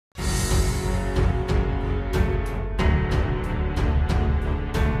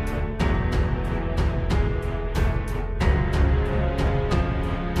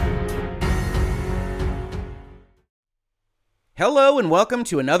Hello and welcome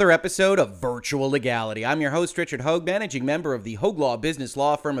to another episode of Virtual Legality. I'm your host, Richard Hogue, managing member of the Hogue Law business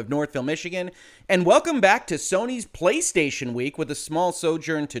law firm of Northville, Michigan. And welcome back to Sony's PlayStation Week with a small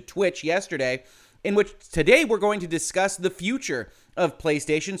sojourn to Twitch yesterday, in which today we're going to discuss the future of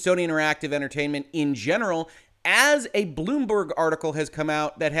PlayStation, Sony Interactive Entertainment in general, as a Bloomberg article has come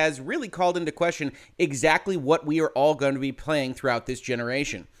out that has really called into question exactly what we are all going to be playing throughout this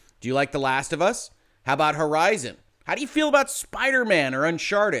generation. Do you like The Last of Us? How about Horizon? How do you feel about Spider-Man or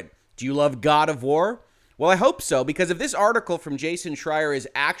Uncharted? Do you love God of War? Well, I hope so, because if this article from Jason Schreier is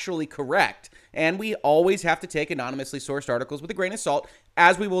actually correct, and we always have to take anonymously sourced articles with a grain of salt,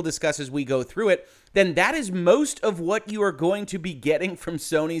 as we will discuss as we go through it, then that is most of what you are going to be getting from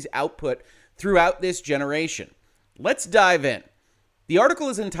Sony's output throughout this generation. Let's dive in. The article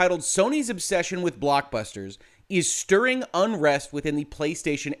is entitled, "Sony's Obsession with Blockbusters is Stirring Unrest Within the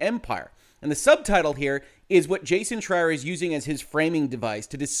PlayStation Empire." And the subtitle here is what Jason Schreier is using as his framing device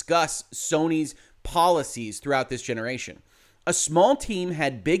to discuss Sony's policies throughout this generation. A small team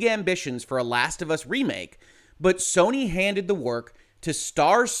had big ambitions for a Last of Us remake, but Sony handed the work to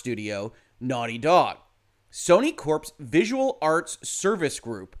Star Studio Naughty Dog. Sony Corp's Visual Arts Service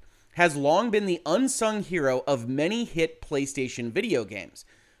Group has long been the unsung hero of many hit PlayStation video games.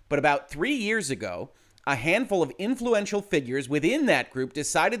 But about 3 years ago, a handful of influential figures within that group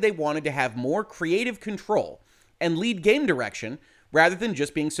decided they wanted to have more creative control and lead game direction rather than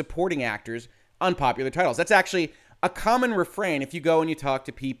just being supporting actors on popular titles. That's actually a common refrain if you go and you talk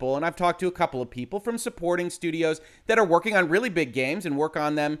to people, and I've talked to a couple of people from supporting studios that are working on really big games and work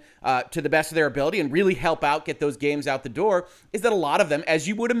on them to the best of their ability and really help out get those games out the door, is that a lot of them, as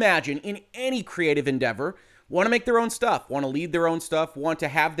you would imagine in any creative endeavor, want to make their own stuff, want to lead their own stuff, want to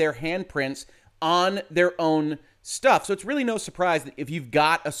have their handprints on their own stuff. So it's really no surprise that if you've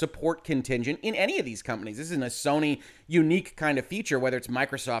got a support contingent in any of these companies, this isn't a Sony unique kind of feature, whether it's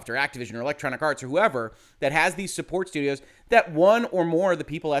Microsoft or Activision or Electronic Arts or whoever that has these support studios, that one or more of the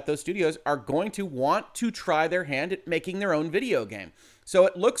people at those studios are going to want to try their hand at making their own video game. So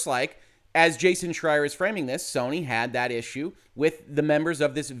it looks like, as Jason Schreier is framing this, Sony had that issue with the members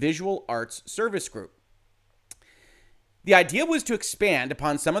of this Visual Arts Service Group. The idea was to expand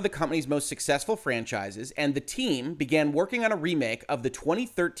upon some of the company's most successful franchises, and the team began working on a remake of the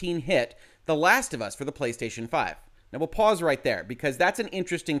 2013 hit The Last of Us for the PlayStation 5. Now, we'll pause right there, because that's an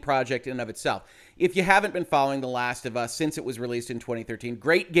interesting project in and of itself. If you haven't been following The Last of Us since it was released in 2013,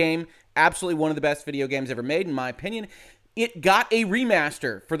 great game, absolutely one of the best video games ever made, in my opinion. It got a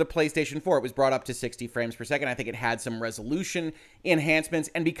remaster for the PlayStation 4. It was brought up to 60 frames per second. I think it had some resolution enhancements,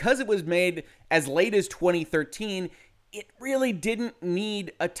 and because it was made as late as 2013, it really didn't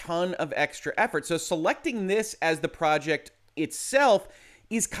need a ton of extra effort. So selecting this as the project itself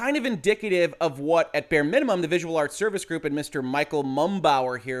is kind of indicative of what, at bare minimum, the Visual Arts Service Group and Mr. Michael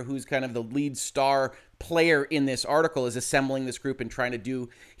Mumbauer here, who's kind of the lead star player in this article, is assembling this group and trying to do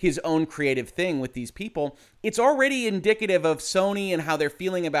his own creative thing with these people. It's already indicative of Sony and how they're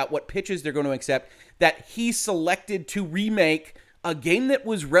feeling about what pitches they're going to accept, that he selected to remake a game that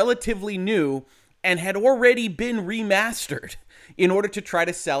was relatively new and had already been remastered in order to try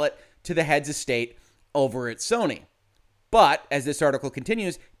to sell it to the heads of state over at Sony. But, as this article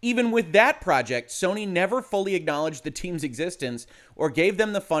continues, even with that project, Sony never fully acknowledged the team's existence or gave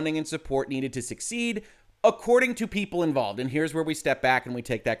them the funding and support needed to succeed, according to people involved. And here's where we step back and we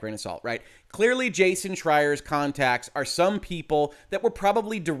take that grain of salt, right? Clearly, Jason Schreier's contacts are some people that were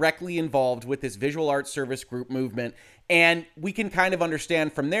probably directly involved with this Visual Arts Service Group movement, and we can kind of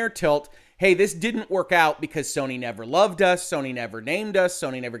understand from their tilt, hey, this didn't work out because Sony never loved us, Sony never named us,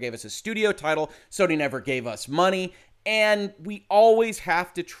 Sony never gave us a studio title, Sony never gave us money, and we always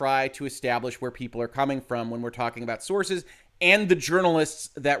have to try to establish where people are coming from when we're talking about sources and the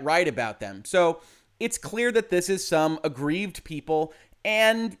journalists that write about them. So it's clear that this is some aggrieved people,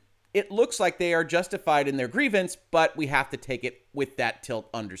 and it looks like they are justified in their grievance, but we have to take it with that tilt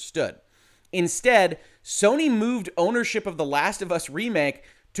understood. Instead, Sony moved ownership of The Last of Us remake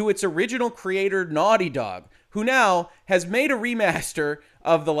to its original creator, Naughty Dog, who now has made a remaster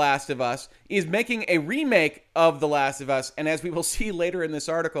of The Last of Us, is making a remake of The Last of Us, and as we will see later in this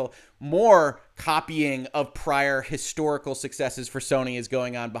article, more copying of prior historical successes for Sony is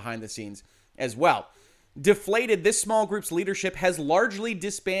going on behind the scenes as well. Deflated, this small group's leadership has largely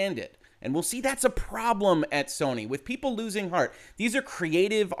disbanded. And we'll see that's a problem at Sony, with people losing heart. These are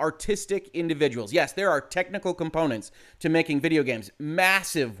creative, artistic individuals. Yes, there are technical components to making video games,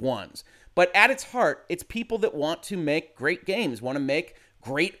 massive ones. But at its heart, it's people that want to make great games, want to make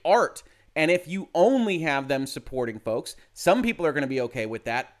great art. And if you only have them supporting folks, some people are going to be okay with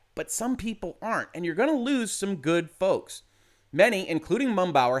that, but some people aren't. And you're going to lose some good folks. Many, including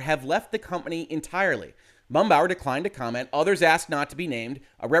Mumbauer, have left the company entirely. Mumbauer declined to comment. Others asked not to be named.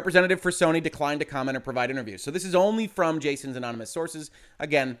 A representative for Sony declined to comment or provide interviews. So this is only from Jason's anonymous sources.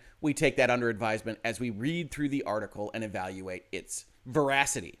 Again, we take that under advisement as we read through the article and evaluate its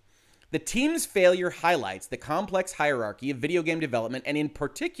veracity. The team's failure highlights the complex hierarchy of video game development and, in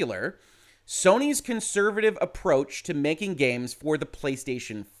particular, Sony's conservative approach to making games for the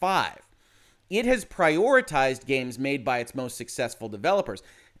PlayStation 5. It has prioritized games made by its most successful developers.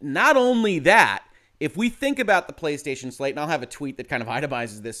 Not only that, if we think about the PlayStation slate, and I'll have a tweet that kind of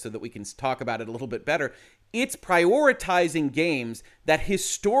itemizes this so that we can talk about it a little bit better, it's prioritizing games that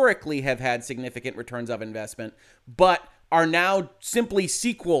historically have had significant returns of investment, but are now simply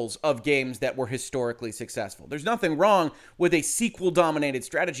sequels of games that were historically successful. There's nothing wrong with a sequel-dominated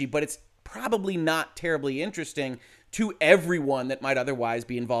strategy, but it's probably not terribly interesting to everyone that might otherwise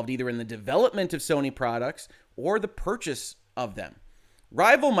be involved either in the development of Sony products or the purchase of them.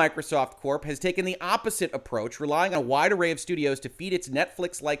 Rival Microsoft Corp has taken the opposite approach, relying on a wide array of studios to feed its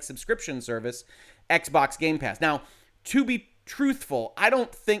Netflix-like subscription service, Xbox Game Pass. Now, to be truthful, I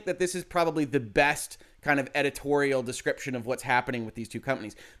don't think that this is probably the best kind of editorial description of what's happening with these two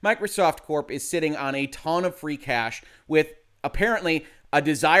companies. Microsoft Corp is sitting on a ton of free cash with apparently a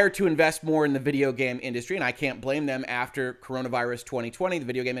desire to invest more in the video game industry, and I can't blame them after coronavirus 2020. The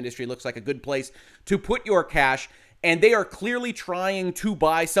video game industry looks like a good place to put your cash, and they are clearly trying to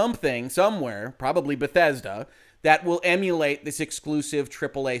buy something somewhere, probably Bethesda, that will emulate this exclusive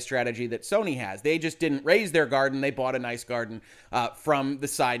AAA strategy that Sony has. They just didn't raise their garden. They bought a nice garden from the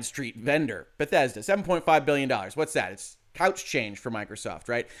side street vendor, Bethesda. $7.5 billion. What's that? It's couch change for Microsoft,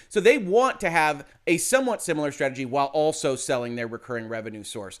 right? So they want to have a somewhat similar strategy while also selling their recurring revenue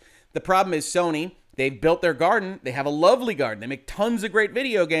source. The problem is Sony, they've built their garden. They have a lovely garden. They make tons of great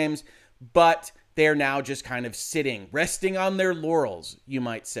video games, but they're now just kind of sitting, resting on their laurels, you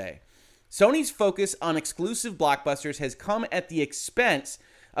might say. Sony's focus on exclusive blockbusters has come at the expense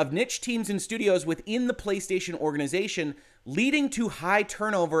of niche teams and studios within the PlayStation organization, leading to high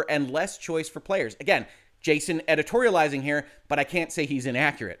turnover and less choice for players. Again, Jason editorializing here, but I can't say he's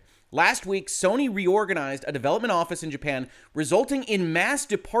inaccurate. Last week, Sony reorganized a development office in Japan, resulting in mass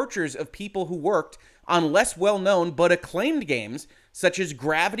departures of people who worked on less well-known but acclaimed games such as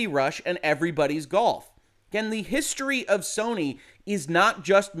Gravity Rush and Everybody's Golf. Again, the history of Sony is not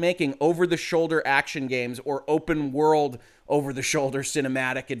just making over-the-shoulder action games or open-world over-the-shoulder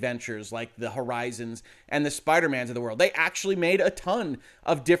cinematic adventures like the Horizons and the Spider-Mans of the world. They actually made a ton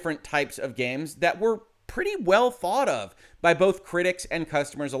of different types of games that were pretty well thought of by both critics and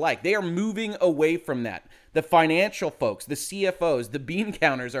customers alike. They are moving away from that. The financial folks, the CFOs, the bean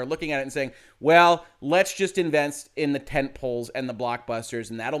counters are looking at it and saying, well, let's just invest in the tent poles and the blockbusters,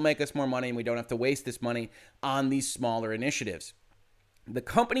 and that'll make us more money, and we don't have to waste this money on these smaller initiatives. The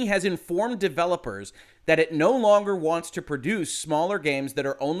company has informed developers that it no longer wants to produce smaller games that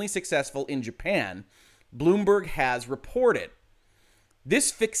are only successful in Japan, Bloomberg has reported.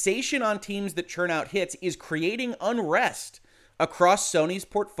 This fixation on teams that churn out hits is creating unrest across Sony's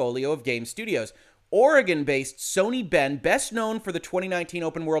portfolio of game studios. Oregon-based Sony Bend, best known for the 2019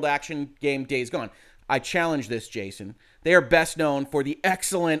 open-world action game Days Gone. I challenge this, Jason. They are best known for the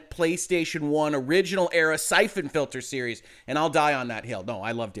excellent PlayStation 1 original-era Siphon Filter series, and I'll die on that hill. No,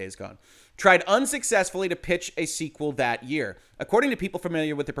 I love Days Gone. Tried unsuccessfully to pitch a sequel that year. According to people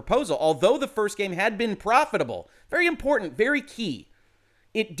familiar with the proposal, although the first game had been profitable, very important, very key,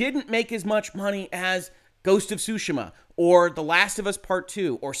 it didn't make as much money as Ghost of Tsushima or The Last of Us Part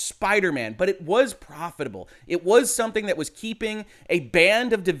 2 or Spider-Man, but it was profitable. It was something that was keeping a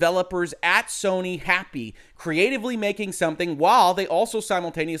band of developers at Sony happy, creatively making something while they also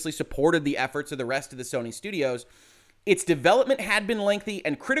simultaneously supported the efforts of the rest of the Sony studios. Its development had been lengthy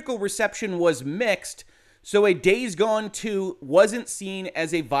and critical reception was mixed, so a Days Gone 2 wasn't seen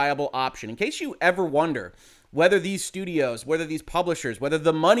as a viable option. In case you ever wonder whether these studios, whether these publishers, whether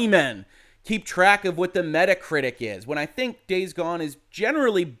the money men keep track of what the Metacritic is, when I think Days Gone is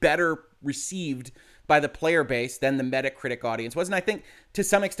generally better received by the player base than the Metacritic audience was. And I think to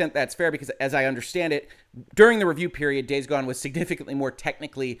some extent that's fair because, as I understand it, during the review period, Days Gone was significantly more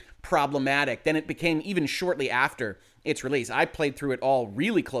technically problematic than it became even shortly after its release. I played through it all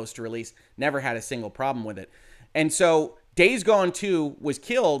really close to release, never had a single problem with it. And so Days Gone 2 was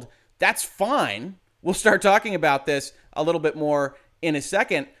killed. That's fine. We'll start talking about this a little bit more in a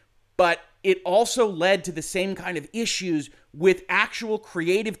second, but it also led to the same kind of issues with actual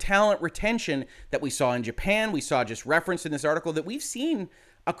creative talent retention that we saw in Japan. We saw just referenced in this article that we've seen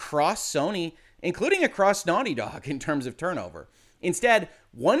across Sony, including across Naughty Dog in terms of turnover. Instead,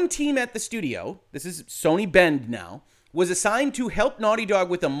 one team at the studio, this is Sony Bend now, was assigned to help Naughty Dog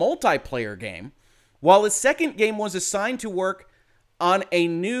with a multiplayer game, while his second game was assigned to work on a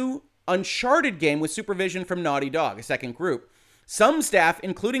new Uncharted game with supervision from Naughty Dog, a second group. Some staff,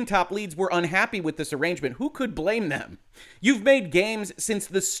 including top leads, were unhappy with this arrangement. Who could blame them? You've made games since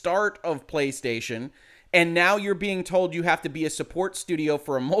the start of PlayStation, and now you're being told you have to be a support studio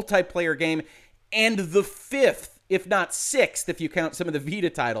for a multiplayer game and the fifth, if not sixth, if you count some of the Vita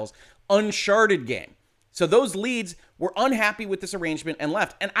titles, Uncharted game. So those leads were unhappy with this arrangement and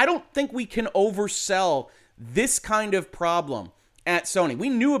left. And I don't think we can oversell this kind of problem at Sony. We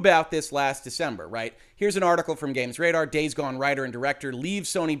knew about this last December, right? Here's an article from Games Radar. Days Gone writer and director leave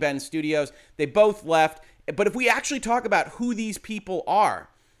Sony Bend Studios. They both left. But if we actually talk about who these people are,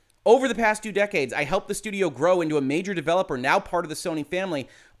 over the past 2 decades, I helped the studio grow into a major developer, now part of the Sony family.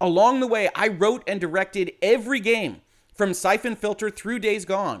 Along the way, I wrote and directed every game from Siphon Filter through Days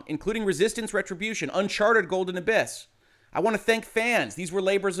Gone, including Resistance Retribution, Uncharted Golden Abyss. I want to thank fans. These were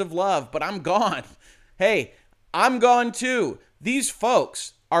labors of love, but I'm gone. Hey, I'm gone too. These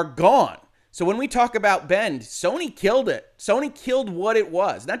folks are gone. So when we talk about Bend, Sony killed it. Sony killed what it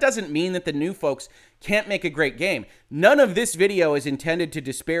was. That doesn't mean that the new folks can't make a great game. None of this video is intended to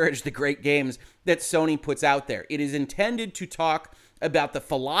disparage the great games that Sony puts out there. It is intended to talk about the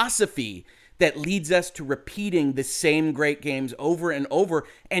philosophy that leads us to repeating the same great games over and over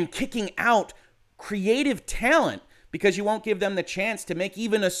and kicking out creative talent because you won't give them the chance to make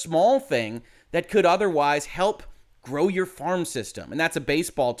even a small thing that could otherwise help grow your farm system. And that's a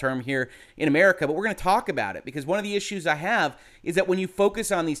baseball term here in America, but we're going to talk about it because one of the issues I have is that when you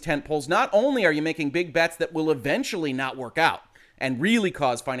focus on these tentpoles, not only are you making big bets that will eventually not work out and really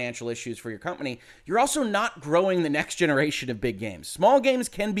cause financial issues for your company, you're also not growing the next generation of big games. Small games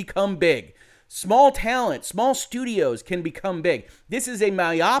can become big. Small talent, small studios can become big. This is a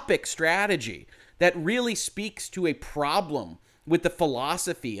myopic strategy that really speaks to a problem with the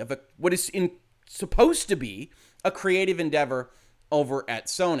philosophy of what is supposed to be a creative endeavor over at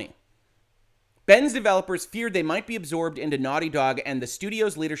Sony. Bend's developers feared they might be absorbed into Naughty Dog, and the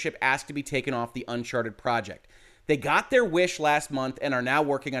studio's leadership asked to be taken off the Uncharted project. They got their wish last month and are now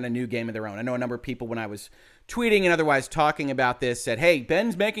working on a new game of their own. I know a number of people, when I was tweeting and otherwise talking about this, said, hey,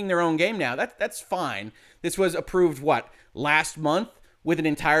 Bend's making their own game now. That's fine. This was approved, last month with an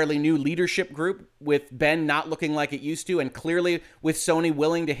entirely new leadership group, with Ben not looking like it used to, and clearly with Sony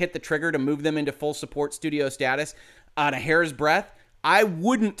willing to hit the trigger to move them into full support studio status on a hair's breadth. I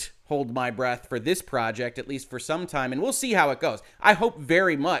wouldn't hold my breath for this project, at least for some time, and we'll see how it goes. I hope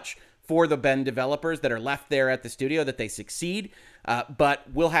very much for the Ben developers that are left there at the studio that they succeed, but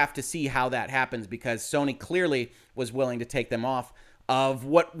we'll have to see how that happens because Sony clearly was willing to take them off of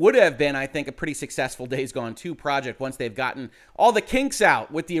what would have been, I think, a pretty successful Days Gone 2 project once they've gotten all the kinks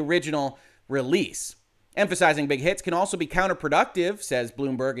out with the original release. Emphasizing big hits can also be counterproductive, says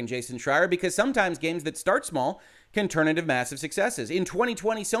Bloomberg and Jason Schreier, because sometimes games that start small can turn into massive successes. In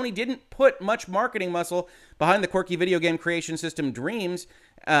 2020, Sony didn't put much marketing muscle behind the quirky video game creation system Dreams,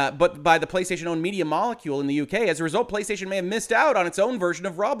 but by the PlayStation-owned Media Molecule in the UK. As a result, PlayStation may have missed out on its own version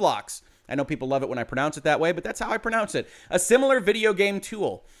of Roblox. I know people love it when I pronounce it that way, but that's how I pronounce it. A similar video game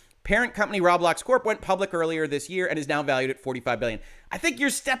tool. Parent company Roblox Corp went public earlier this year and is now valued at $45 billion. I think you're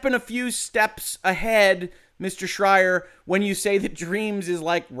stepping a few steps ahead, Mr. Schreier, when you say that Dreams is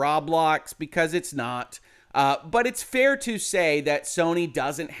like Roblox, because it's not. But it's fair to say that Sony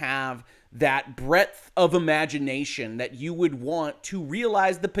doesn't have that breadth of imagination that you would want to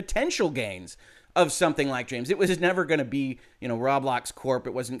realize the potential gains of something like Dreams. It was never going to be, Roblox Corp.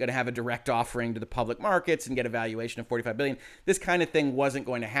 It wasn't going to have a direct offering to the public markets and get a valuation of $45 billion. This kind of thing wasn't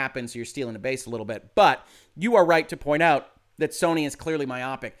going to happen, so you're stealing the base a little bit. But you are right to point out that Sony is clearly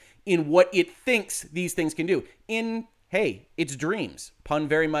myopic in what it thinks these things can do. Hey, it's Dreams. Pun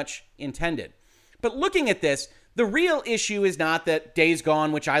very much intended. But looking at this, the real issue is not that Days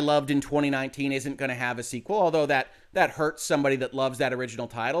Gone, which I loved in 2019, isn't going to have a sequel, although that hurts somebody that loves that original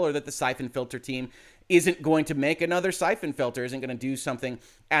title, or that the Siphon Filter team isn't going to make another Siphon Filter, isn't going to do something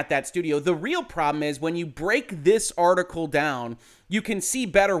at that studio. The real problem is when you break this article down, you can see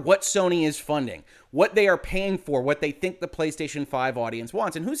better what Sony is funding, what they are paying for, what they think the PlayStation 5 audience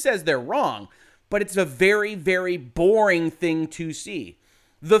wants. And who says they're wrong? But it's a very, very boring thing to see.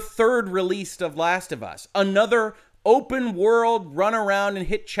 The third release of Last of Us, another open world run around and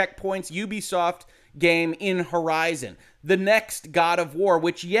hit checkpoints Ubisoft game in Horizon. The next God of War,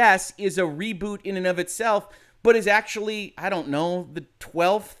 which, yes, is a reboot in and of itself, but is actually, the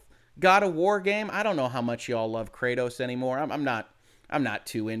 12th God of War game. I don't know how much y'all love Kratos anymore. I'm not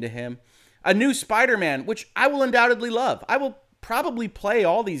too into him. A new Spider-Man, which I will undoubtedly love. I will probably play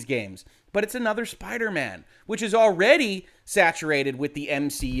all these games, but it's another Spider-Man, which is already saturated with the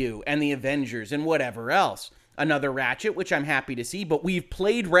MCU and the Avengers and whatever else. Another Ratchet, which I'm happy to see, but we've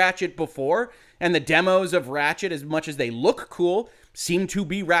played Ratchet before, and the demos of Ratchet, as much as they look cool, seem to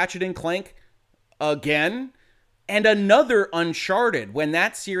be Ratchet and Clank again. And another Uncharted, when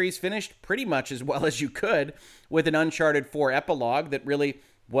that series finished pretty much as well as you could, with an Uncharted 4 epilogue that really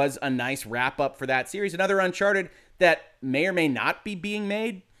was a nice wrap-up for that series. Another Uncharted that may or may not be being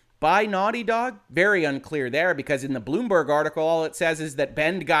made by Naughty Dog. Very unclear there, because in the Bloomberg article, all it says is that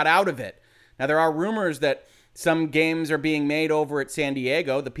Bend got out of it. Now, there are rumors that some games are being made over at San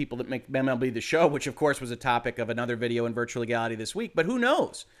Diego, the people that make MLB The Show, which, of course, was a topic of another video in Virtual Legality this week, but who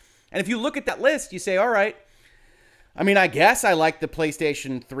knows? And if you look at that list, you say, all right, I mean, I guess I like the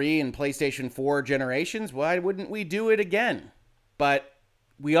PlayStation 3 and PlayStation 4 generations. Why wouldn't we do it again? But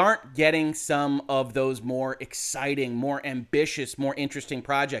we aren't getting some of those more exciting, more ambitious, more interesting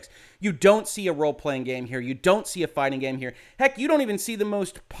projects. You don't see a role-playing game here. You don't see a fighting game here. Heck, you don't even see the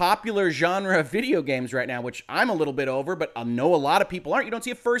most popular genre of video games right now, which I'm a little bit over, but I know a lot of people aren't. You don't see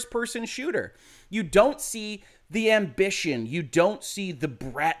a first-person shooter. You don't see the ambition. You don't see the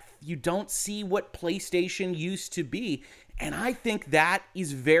breadth. You don't see what PlayStation used to be. And I think that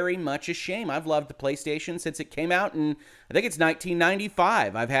is very much a shame. I've loved the PlayStation since it came out in, I think it's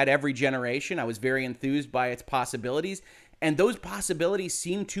 1995. I've had every generation. I was very enthused by its possibilities. And those possibilities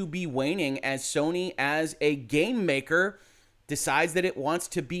seem to be waning as Sony, as a game maker, decides that it wants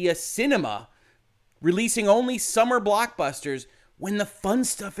to be a cinema, releasing only summer blockbusters when the fun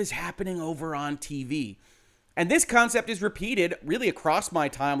stuff is happening over on TV. And this concept is repeated really across my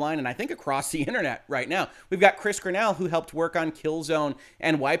timeline and I think across the internet right now. We've got Chris Cornell, who helped work on Killzone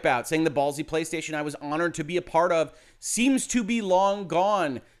and Wipeout, saying the ballsy PlayStation I was honored to be a part of seems to be long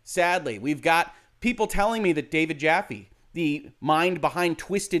gone, sadly. We've got people telling me that David Jaffe, the mind behind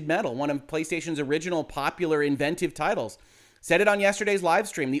Twisted Metal, one of PlayStation's original popular inventive titles, said it on yesterday's live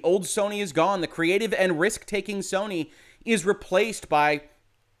stream. The old Sony is gone. The creative and risk-taking Sony is replaced by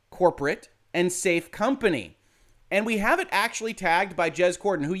corporate and safe company. And we have it actually tagged by Jez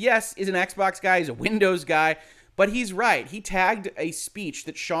Corden, who, yes, is an Xbox guy, he's a Windows guy, but he's right. He tagged a speech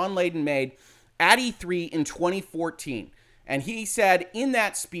that Sean Layden made at E3 in 2014. And he said in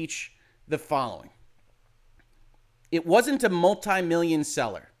that speech the following: "It wasn't a multi-million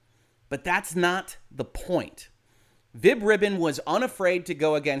seller, but that's not the point. Vib Ribbon was unafraid to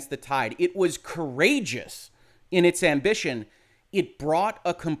go against the tide. It was courageous in its ambition. It brought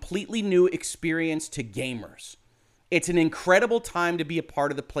a completely new experience to gamers. It's an incredible time to be a part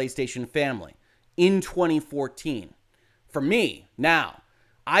of the PlayStation family in 2014. For me, now,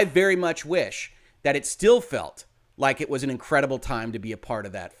 I very much wish that it still felt like it was an incredible time to be a part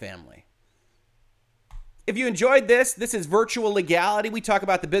of that family." If you enjoyed this is Virtual Legality. We talk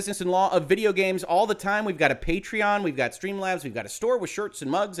about the business and law of video games all the time. We've got a Patreon, we've got Streamlabs, we've got a store with shirts and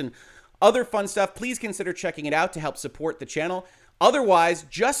mugs and other fun stuff. Please consider checking it out to help support the channel. Otherwise,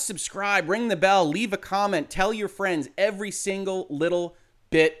 just subscribe, ring the bell, leave a comment, tell your friends. Every single little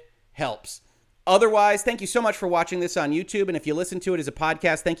bit helps. Otherwise, thank you so much for watching this on YouTube. And if you listen to it as a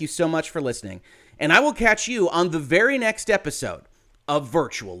podcast, thank you so much for listening. And I will catch you on the very next episode of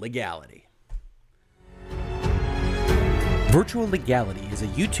Virtual Legality. Virtual Legality is a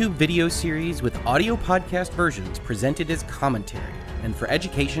YouTube video series with audio podcast versions presented as commentary and for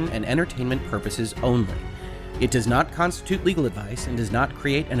education and entertainment purposes only. It does not constitute legal advice and does not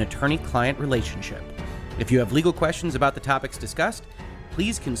create an attorney-client relationship. If you have legal questions about the topics discussed,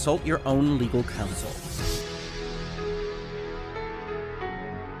 please consult your own legal counsel.